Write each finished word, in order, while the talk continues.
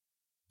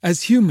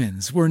As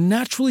humans, we're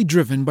naturally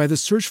driven by the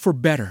search for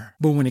better.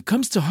 But when it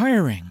comes to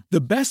hiring,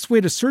 the best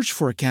way to search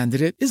for a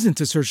candidate isn't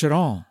to search at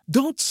all.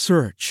 Don't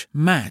search,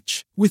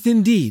 match with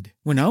Indeed.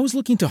 When I was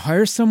looking to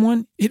hire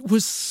someone, it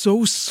was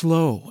so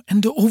slow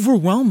and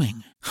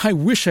overwhelming. I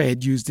wish I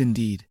had used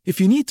Indeed.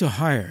 If you need to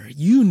hire,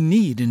 you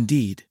need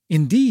Indeed.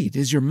 Indeed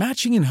is your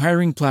matching and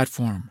hiring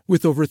platform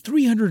with over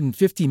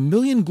 350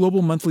 million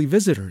global monthly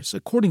visitors,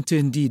 according to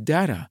Indeed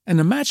data, and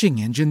a matching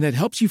engine that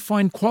helps you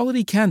find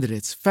quality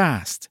candidates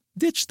fast.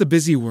 Ditch the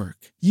busy work.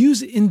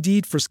 Use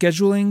Indeed for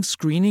scheduling,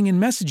 screening,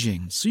 and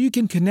messaging so you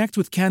can connect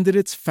with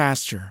candidates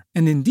faster.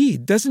 And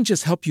Indeed doesn't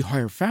just help you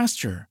hire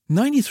faster.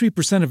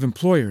 93% of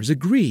employers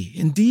agree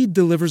Indeed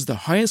delivers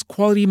the highest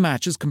quality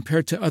matches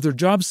compared to other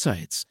job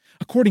sites,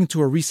 according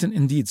to a recent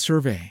Indeed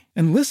survey.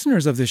 And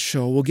listeners of this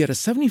show will get a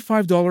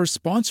 $75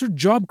 sponsored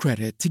job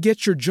credit to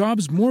get your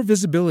jobs more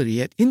visibility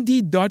at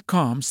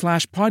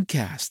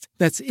Indeed.com/podcast.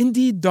 That's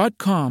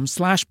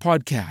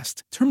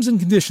Indeed.com/podcast. Terms and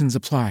conditions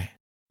apply.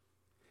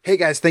 Hey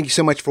guys, thank you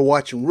so much for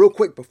watching. Real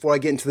quick, before I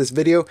get into this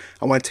video,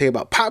 I want to tell you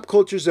about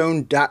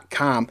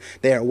PopCultureZone.com.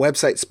 They are a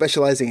website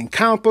specializing in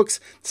comic books,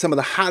 some of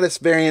the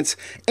hottest variants,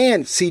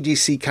 and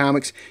CGC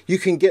comics. You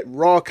can get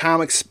raw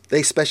comics.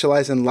 They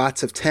specialize in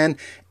lots of 10.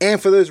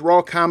 And for those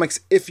raw comics,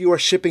 if you are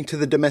shipping to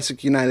the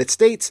domestic United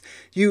States,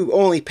 you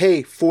only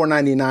pay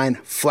 $4.99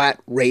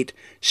 flat rate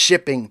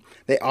shipping.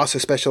 They also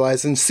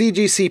specialize in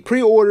CGC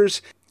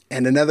pre-orders.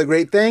 And another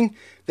great thing,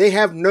 they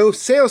have no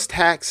sales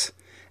tax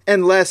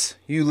unless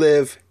you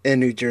live in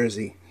New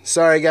Jersey.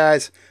 Sorry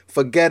guys,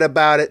 forget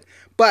about it.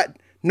 But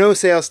no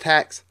sales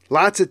tax,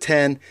 lots of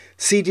 10,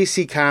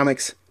 CGC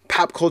Comics,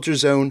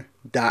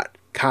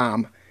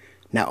 PopCultureZone.com.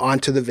 Now on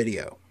to the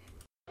video.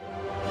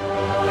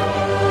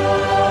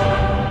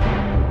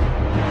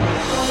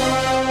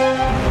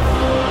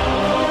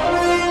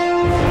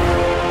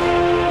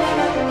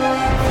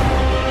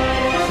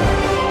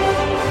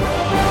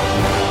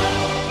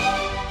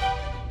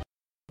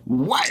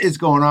 What is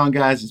going on,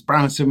 guys? It's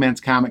Brian with Superman's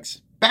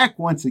Comics, back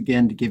once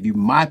again to give you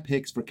my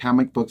picks for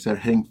comic books that are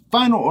hitting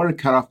final order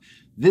cutoff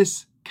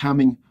this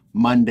coming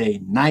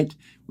Monday night.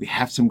 We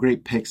have some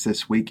great picks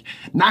this week.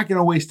 Not going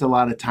to waste a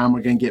lot of time.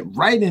 We're going to get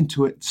right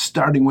into it,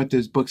 starting with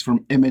those books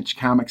from Image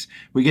Comics.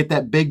 We get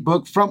that big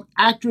book from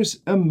actress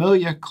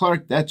Emilia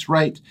Clarke. That's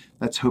right.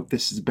 Let's hope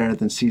this is better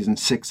than season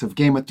 6 of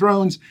Game of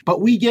Thrones.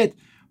 But we get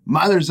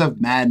Mothers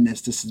of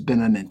Madness. This has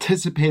been an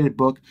anticipated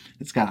book.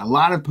 It's got a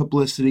lot of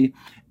publicity.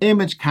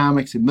 Image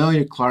Comics,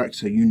 Emilia Clarke,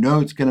 so you know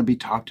it's going to be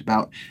talked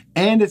about.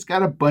 And it's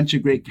got a bunch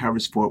of great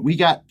covers for it. We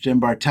got Jen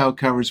Bartel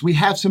covers. We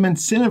have some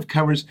incentive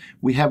covers.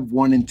 We have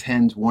 1 in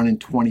 10s, 1 in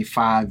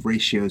 25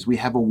 ratios. We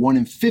have a 1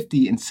 in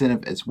 50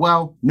 incentive as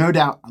well. No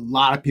doubt a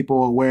lot of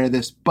people are aware of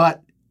this,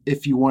 but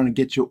if you want to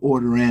get your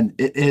order in,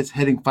 it is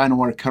hitting final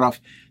order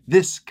cutoff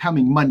this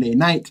coming Monday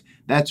night.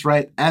 That's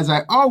right. As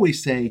I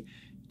always say,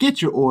 get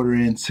your order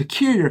in,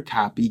 secure your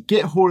copy,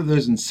 get hold of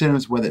those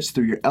incentives, whether it's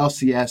through your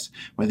LCS,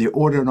 whether you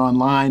order it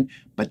online,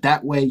 but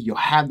that way you'll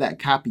have that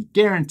copy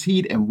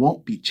guaranteed and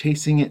won't be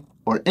chasing it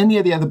or any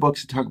of the other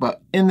books to talk about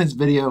in this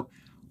video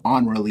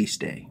on release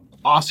day.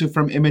 Also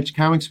from Image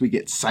Comics, we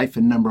get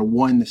Siphon number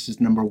 1. This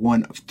is number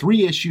 1 of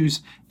 3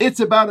 issues. It's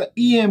about an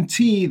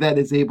EMT that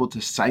is able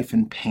to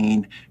siphon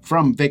pain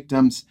from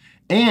victims.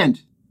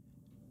 And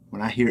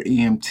when I hear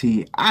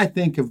EMT, I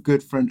think of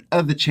good friend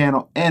of the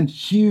channel and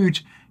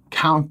huge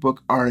comic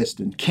book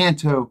artist in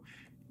Kanto,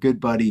 good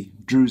buddy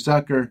Drew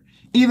Zucker.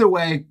 Either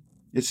way,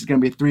 this is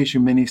going to be a 3-issue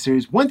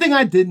miniseries. One thing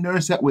I did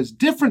notice that was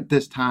different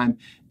this time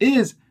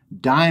is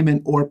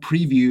Diamond or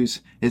Previews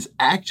is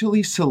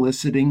actually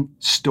soliciting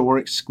store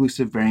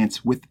exclusive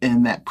variants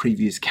within that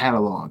Previews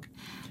catalog.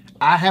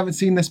 I haven't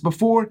seen this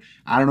before.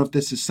 I don't know if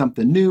this is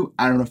something new.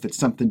 I don't know if it's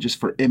something just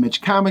for Image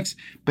Comics,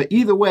 but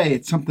either way,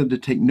 it's something to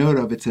take note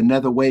of. It's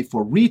another way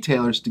for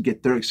retailers to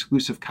get their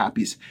exclusive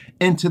copies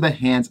into the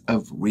hands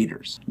of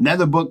readers.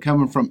 Another book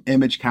coming from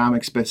Image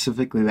Comics,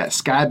 specifically that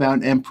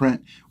Skybound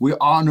imprint. We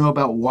all know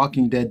about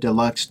Walking Dead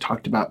Deluxe,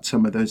 talked about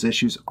some of those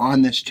issues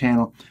on this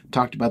channel,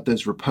 talked about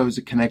those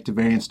Raposa Connected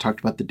variants,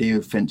 talked about the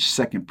David Finch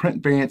second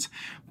print variants,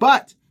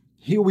 but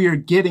here we are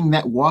getting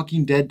that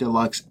Walking Dead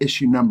Deluxe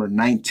issue number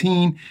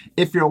 19.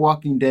 If you're a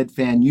Walking Dead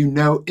fan, you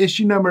know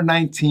issue number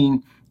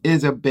 19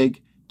 is a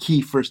big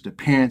key first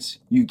appearance.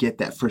 You get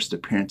that first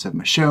appearance of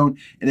Michonne.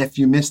 And if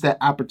you missed that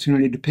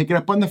opportunity to pick it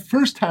up on the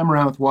first time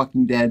around with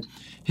Walking Dead,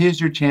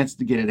 here's your chance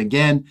to get it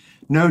again.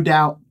 No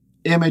doubt,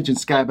 Image and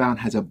Skybound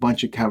has a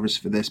bunch of covers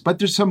for this, but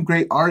there's some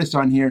great artists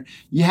on here.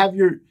 You have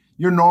your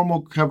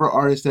normal cover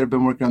artists that have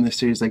been working on this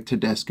series like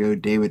Tedesco,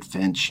 David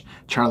Finch,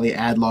 Charlie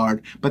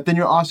Adlard, but then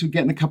you're also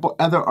getting a couple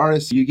other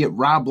artists. You get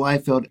Rob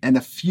Liefeld and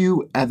a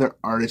few other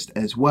artists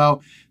as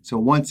well. So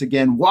once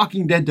again,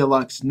 Walking Dead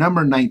Deluxe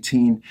number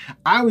 19.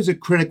 I was a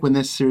critic when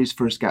this series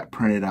first got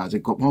printed. I was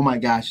like, oh my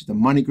gosh, it's a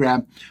money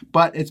grab,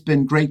 but it's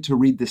been great to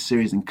read this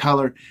series in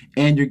color,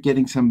 and you're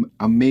getting some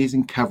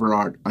amazing cover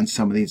art on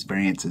some of these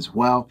variants as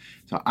well.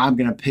 So I'm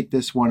going to pick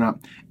this one up,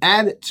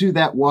 add it to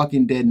that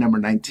Walking Dead number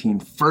 19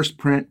 first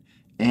print,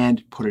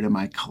 and put it in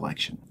my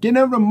collection. Getting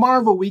over to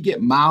Marvel, we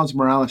get Miles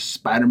Morales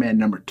Spider-Man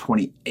number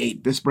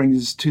 28. This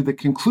brings us to the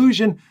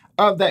conclusion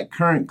of that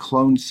current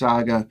Clone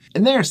Saga,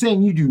 and they are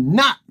saying you do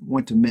not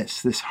want to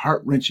miss this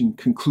heart-wrenching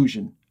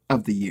conclusion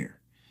of the year.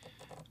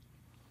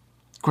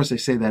 Of course, they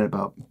say that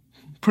about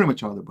pretty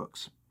much all their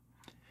books.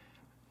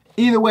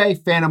 Either way,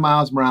 fan of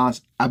Miles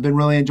Morales, I've been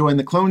really enjoying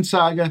the Clone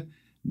Saga.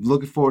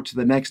 Looking forward to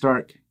the next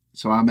arc,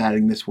 so I'm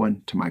adding this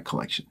one to my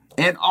collection.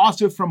 And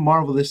also from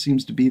Marvel, this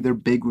seems to be their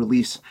big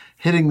release,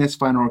 hitting this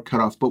final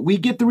cutoff. But we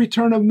get the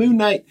return of Moon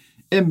Knight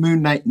in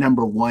Moon Knight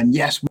number 1.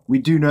 Yes, we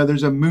do know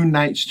there's a Moon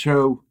Knight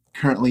show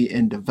currently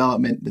in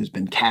development. There's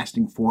been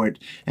casting for it,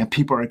 and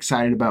people are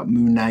excited about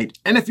Moon Knight.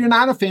 And if you're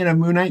not a fan of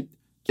Moon Knight,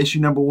 issue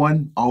number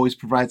 1 always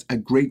provides a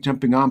great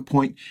jumping on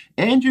point,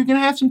 and you're going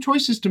to have some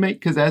choices to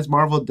make because as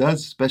Marvel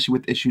does, especially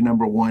with issue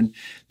number 1,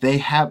 they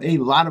have a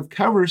lot of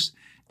covers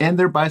and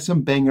they're by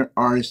some banger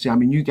artists. I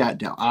mean, you got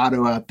Del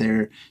Otto out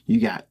there, you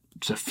got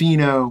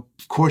Safino.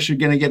 Of course, you're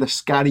going to get a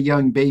Scotty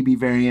Young baby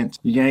variant.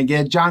 You're going to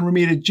get John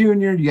Romita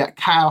Jr., you got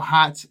Kyle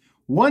Hotz.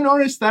 One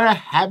artist that I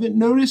haven't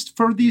noticed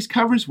for these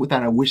covers,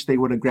 that I wish they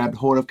would have grabbed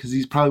hold of because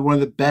he's probably one of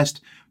the best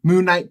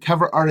Moon Knight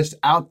cover artists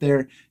out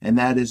there, and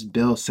that is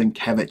Bill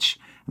Sienkiewicz.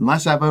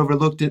 Unless I've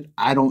overlooked it,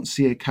 I don't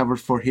see a cover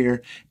for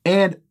here,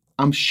 and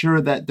I'm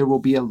sure that there will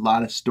be a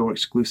lot of store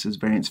exclusives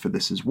variants for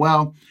this as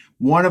well.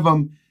 One of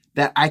them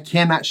that I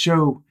cannot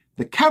show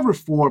the cover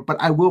for, but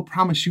I will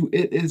promise you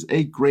it is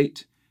a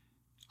great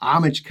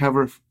homage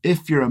cover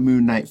if you're a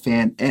Moon Knight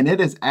fan, and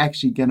it is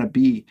actually going to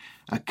be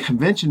a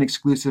convention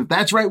exclusive.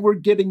 That's right, we're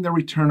getting the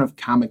return of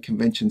comic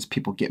conventions,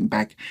 people getting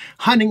back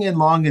hunting in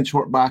long and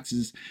short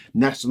boxes,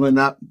 nestling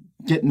up,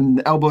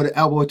 getting elbow to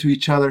elbow to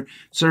each other,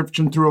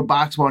 searching through a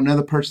box while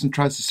another person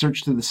tries to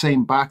search through the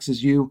same box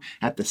as you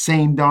at the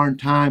same darn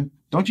time.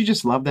 Don't you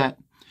just love that?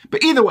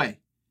 But either way,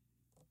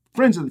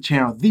 friends of the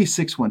channel,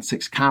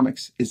 The616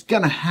 Comics is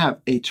going to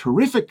have a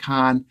terrific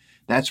con.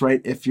 That's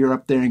right, if you're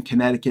up there in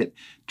Connecticut,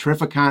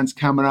 Terrificon's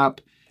coming up.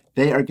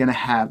 They are going to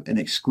have an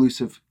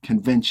exclusive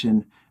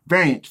convention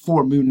variant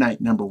for Moon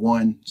Knight number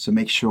 1, so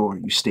make sure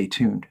you stay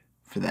tuned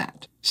for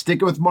that.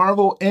 Sticking with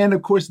Marvel and,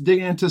 of course,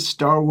 digging into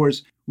Star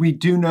Wars. We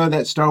do know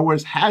that Star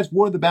Wars has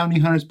War of the Bounty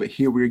Hunters, but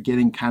here we're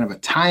getting kind of a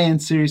tie-in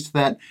series to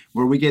that,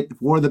 where we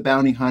get War of the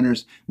Bounty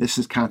Hunters. This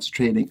is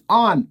concentrating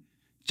on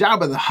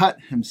Jabba the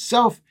Hutt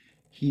himself.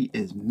 He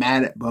is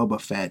mad at Boba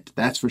Fett,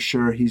 that's for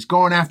sure. He's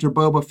going after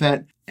Boba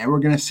Fett, and we're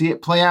going to see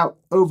it play out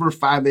over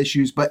 5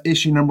 issues, but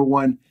issue number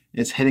 1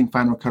 is hitting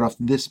final cutoff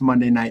this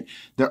Monday night.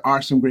 There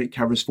are some great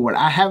covers for it.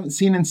 I haven't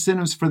seen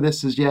incentives for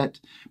this as yet,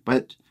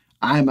 but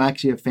I'm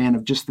actually a fan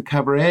of just the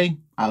cover A.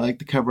 I like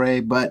the cover A,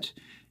 but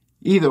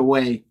either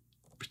way,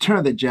 Return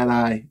of the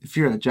Jedi, if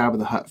you're a Jabba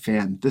the Hutt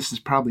fan, this is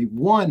probably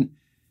one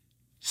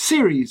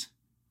series,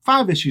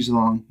 5 issues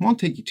long. Won't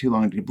take you too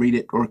long to read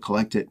it or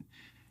collect it.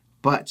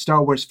 But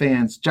Star Wars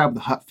fans, Jabba the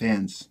Hutt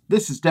fans,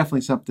 this is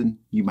definitely something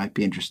you might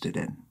be interested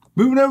in.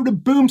 Moving over to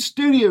Boom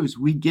Studios,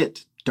 we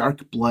get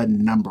Dark Blood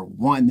number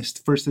 1. This is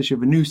the first issue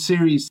of a new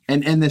series.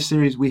 And in this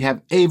series, we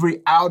have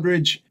Avery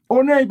Aldridge,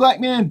 ordinary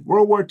black man,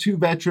 World War II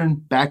veteran,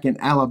 back in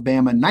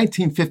Alabama,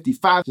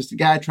 1955. Just a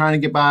guy trying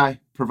to get by,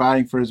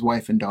 providing for his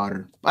wife and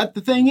daughter. But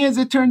the thing is,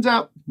 it turns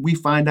out, we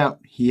find out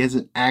he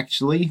isn't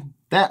actually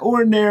that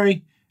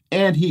ordinary,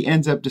 and he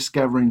ends up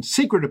discovering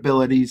secret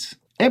abilities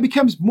and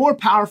becomes more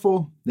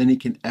powerful than he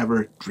can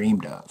ever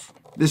dreamed of.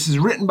 This is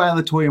written by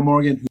Latoya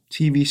Morgan, who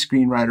TV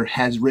screenwriter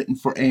has written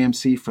for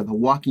AMC for The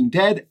Walking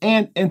Dead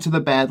and Into the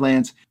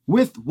Badlands,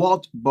 with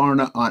Walt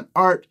Barna on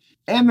art.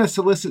 And the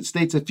solicit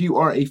states, if you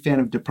are a fan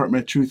of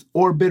Department of Truth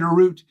or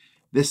Bitterroot,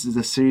 this is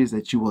a series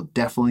that you will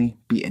definitely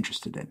be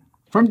interested in.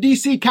 From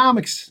DC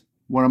Comics,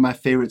 one of my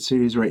favorite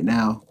series right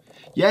now.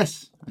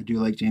 Yes, I do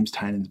like James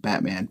Tynion's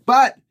Batman,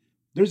 but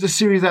there's a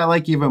series I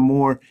like even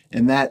more,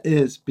 and that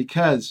is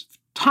because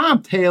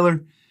Tom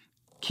Taylor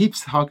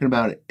keeps talking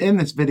about it in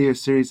this video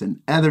series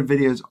and other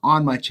videos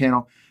on my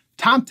channel.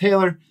 Tom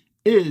Taylor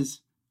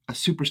is a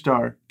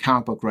superstar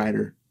comic book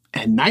writer,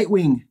 and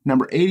Nightwing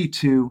number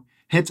 82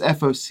 hits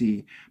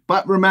FOC.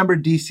 But remember,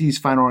 DC's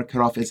final order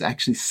cutoff is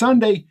actually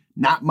Sunday,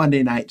 not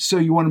Monday night. So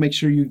you want to make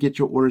sure you get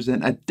your orders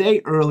in a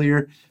day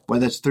earlier,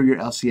 whether it's through your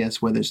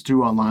LCS, whether it's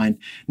through online.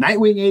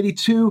 Nightwing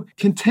 82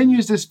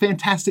 continues this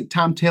fantastic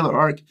Tom Taylor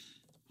arc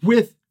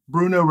with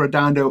Bruno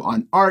Redondo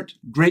on art.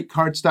 Great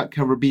cardstock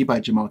cover B by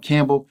Jamal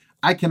Campbell.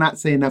 I cannot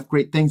say enough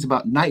great things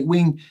about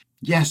Nightwing.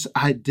 Yes,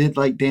 I did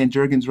like Dan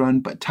Jurgens' run,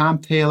 but Tom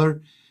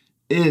Taylor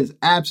is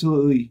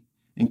absolutely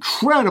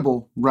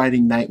incredible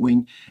writing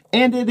Nightwing,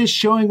 and it is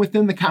showing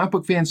within the comic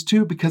book fans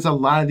too, because a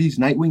lot of these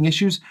Nightwing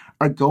issues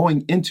are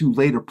going into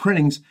later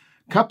printings,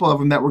 a couple of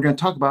them that we're going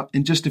to talk about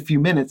in just a few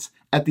minutes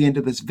at the end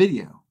of this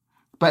video.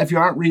 But if you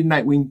aren't reading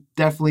Nightwing,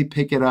 definitely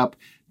pick it up.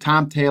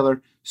 Tom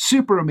Taylor,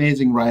 super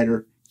amazing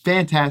writer,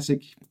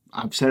 fantastic.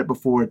 I've said it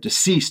before,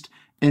 Deceased,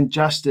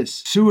 Injustice,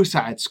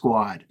 Suicide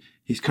Squad.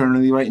 He's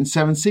currently writing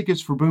 7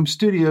 Secrets for Boom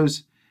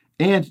Studios,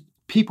 and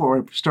people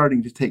are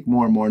starting to take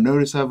more and more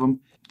notice of him.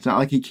 It's not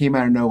like he came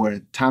out of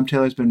nowhere. Tom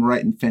Taylor's been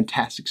writing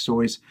fantastic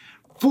stories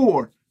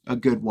for a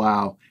good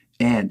while,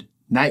 and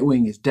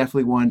Nightwing is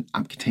definitely one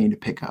I'm continuing to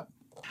pick up.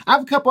 I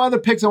have a couple other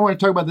picks I want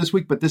to talk about this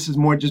week, but this is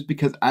more just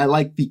because I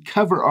like the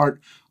cover art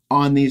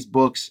on these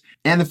books.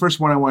 And the first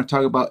one I want to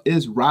talk about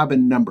is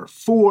Robin number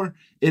 4.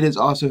 It is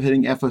also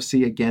hitting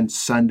FOC again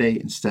Sunday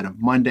instead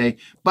of Monday,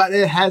 but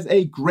it has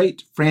a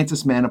great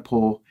Francis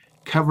Manapul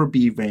cover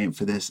B variant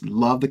for this.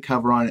 Love the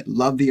cover on it,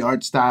 love the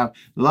art style,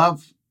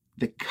 love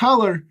the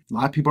color. A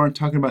lot of people aren't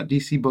talking about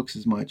DC books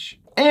as much.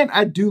 And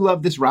I do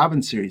love this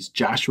Robin series.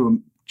 Joshua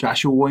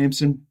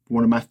Williamson,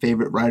 one of my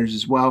favorite writers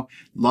as well.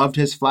 Loved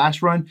his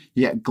Flash run.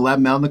 You got Gleb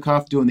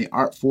Melnikoff doing the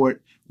art for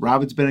it.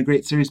 Robin's been a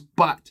great series,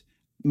 but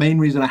main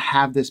reason I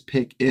have this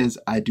pick is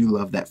I do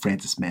love that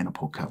Francis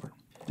Manapul cover.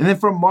 And then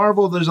from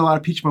Marvel, there's a lot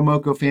of Peach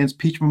Momoko fans.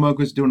 Peach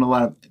Momoko is doing a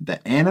lot of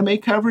the anime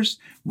covers,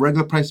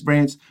 regular price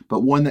variants,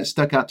 but one that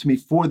stuck out to me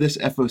for this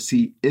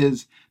FOC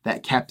is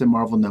that Captain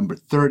Marvel number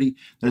 30.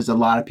 There's a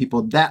lot of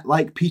people that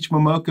like Peach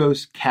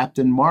Momoko's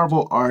Captain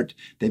Marvel art.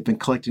 They've been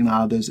collecting a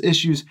lot of those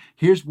issues.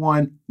 Here's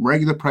one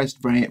regular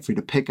priced variant for you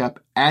to pick up,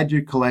 add to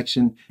your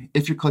collection.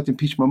 If you're collecting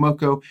Peach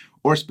Momoko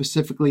or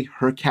specifically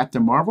her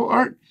Captain Marvel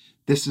art,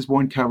 this is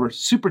one cover,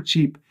 super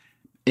cheap,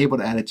 able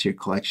to add it to your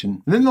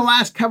collection. And then the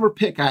last cover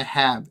pick I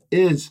have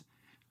is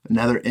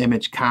another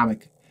Image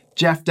comic.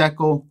 Jeff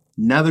Deckel,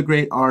 another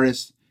great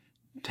artist,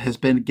 has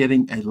been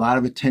getting a lot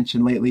of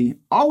attention lately.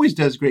 Always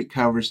does great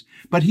covers,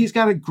 but he's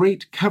got a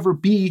great cover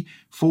B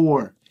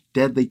for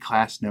Deadly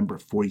Class number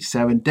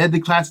 47. Deadly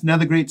Class,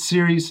 another great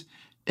series.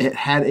 It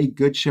had a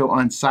good show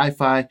on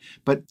Sci-Fi,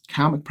 but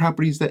comic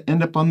properties that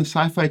end up on the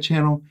Sci-Fi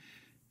channel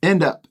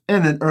end up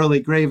in an early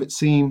grave, it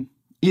seems.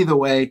 Either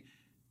way,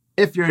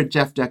 if you're a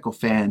Jeff Deckel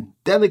fan,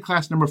 Deadly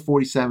Class number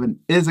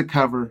 47 is a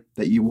cover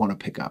that you want to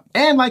pick up.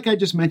 And like I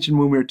just mentioned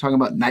when we were talking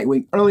about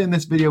Nightwing early in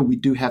this video, we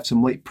do have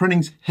some late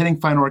printings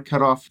hitting final art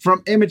cutoff.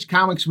 From Image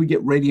Comics, we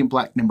get Radiant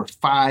Black number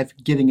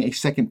 5 getting a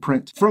second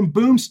print. From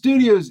Boom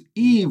Studios,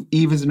 Eve.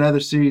 Eve is another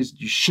series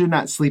you should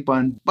not sleep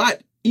on,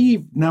 but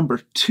Eve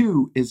number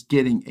 2 is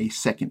getting a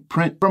second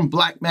print. From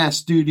Black Mass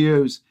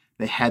Studios,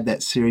 they had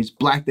that series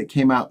Black that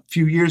came out a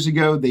few years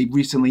ago. They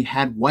recently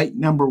had White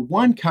number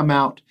 1 come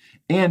out,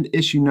 and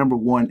issue number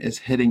 1 is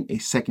hitting a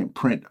second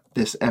print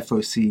this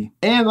FOC.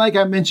 And like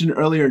I mentioned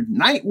earlier,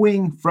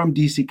 Nightwing from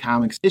DC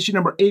Comics, issue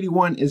number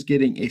 81 is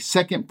getting a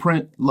second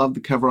print. Love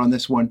the cover on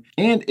this one.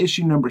 And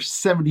issue number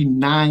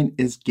 79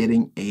 is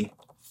getting a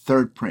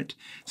third print.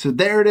 So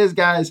there it is,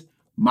 guys.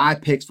 My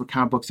picks for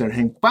comic books that are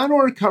hitting final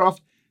order cutoff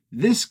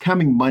this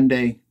coming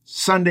Monday,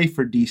 Sunday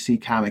for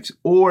DC Comics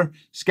or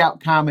Scout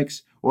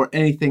Comics or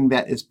anything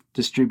that is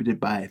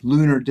distributed by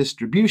Lunar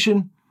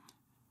Distribution.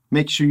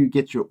 Make sure you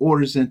get your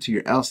orders into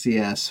your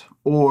LCS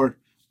or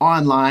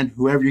online,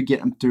 whoever you get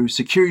them through.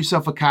 Secure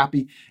yourself a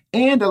copy.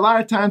 And a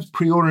lot of times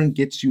pre-ordering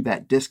gets you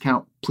that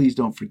discount. Please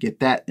don't forget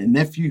that. And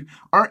if you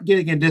aren't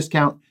getting a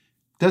discount,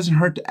 it doesn't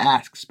hurt to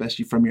ask,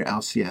 especially from your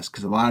LCS,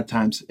 because a lot of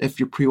times if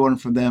you're pre-ordering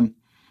from them,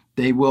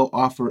 they will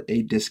offer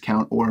a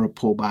discount or a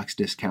pull box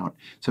discount.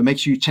 So make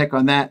sure you check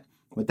on that.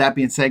 With that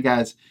being said,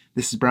 guys,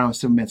 this is Brown with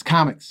Superman's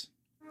Comics.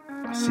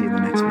 I'll see you in the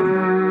next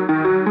video.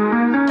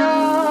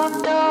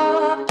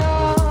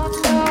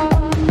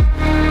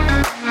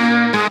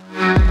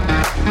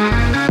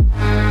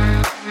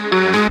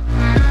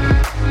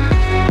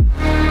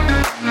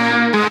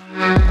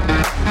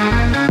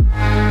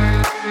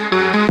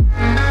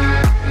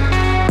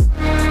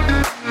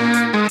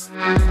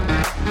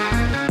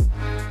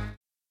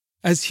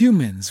 As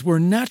humans, we're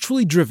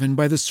naturally driven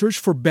by the search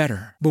for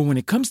better. But when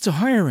it comes to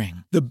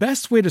hiring, the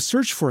best way to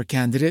search for a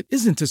candidate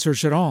isn't to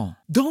search at all.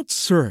 Don't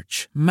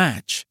search,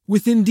 match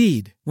with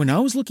Indeed. When I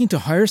was looking to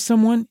hire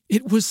someone,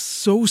 it was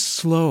so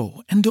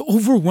slow and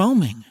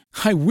overwhelming.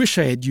 I wish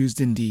I had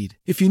used Indeed.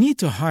 If you need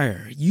to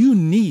hire, you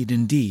need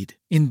Indeed.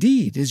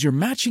 Indeed is your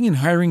matching and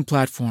hiring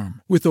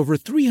platform with over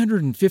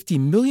 350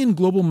 million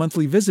global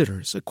monthly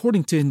visitors,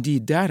 according to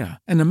Indeed data,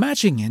 and a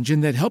matching engine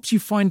that helps you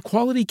find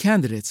quality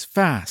candidates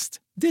fast.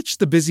 Ditch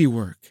the busy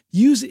work.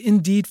 Use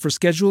Indeed for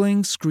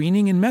scheduling,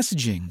 screening, and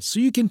messaging so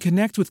you can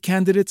connect with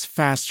candidates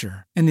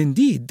faster. And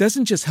Indeed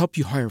doesn't just help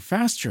you hire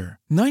faster.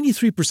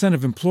 93%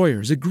 of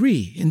employers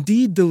agree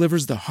Indeed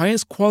delivers the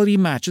highest quality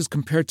matches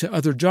compared to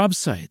other job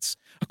sites,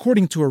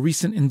 according to a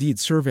recent Indeed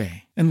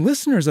survey. And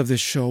listeners of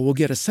this show will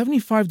get a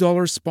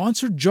 $75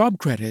 sponsored job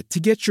credit to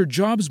get your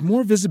jobs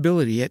more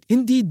visibility at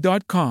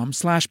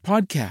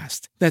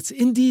Indeed.com/podcast. That's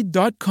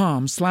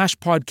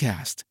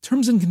Indeed.com/podcast.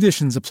 Terms and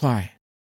conditions apply.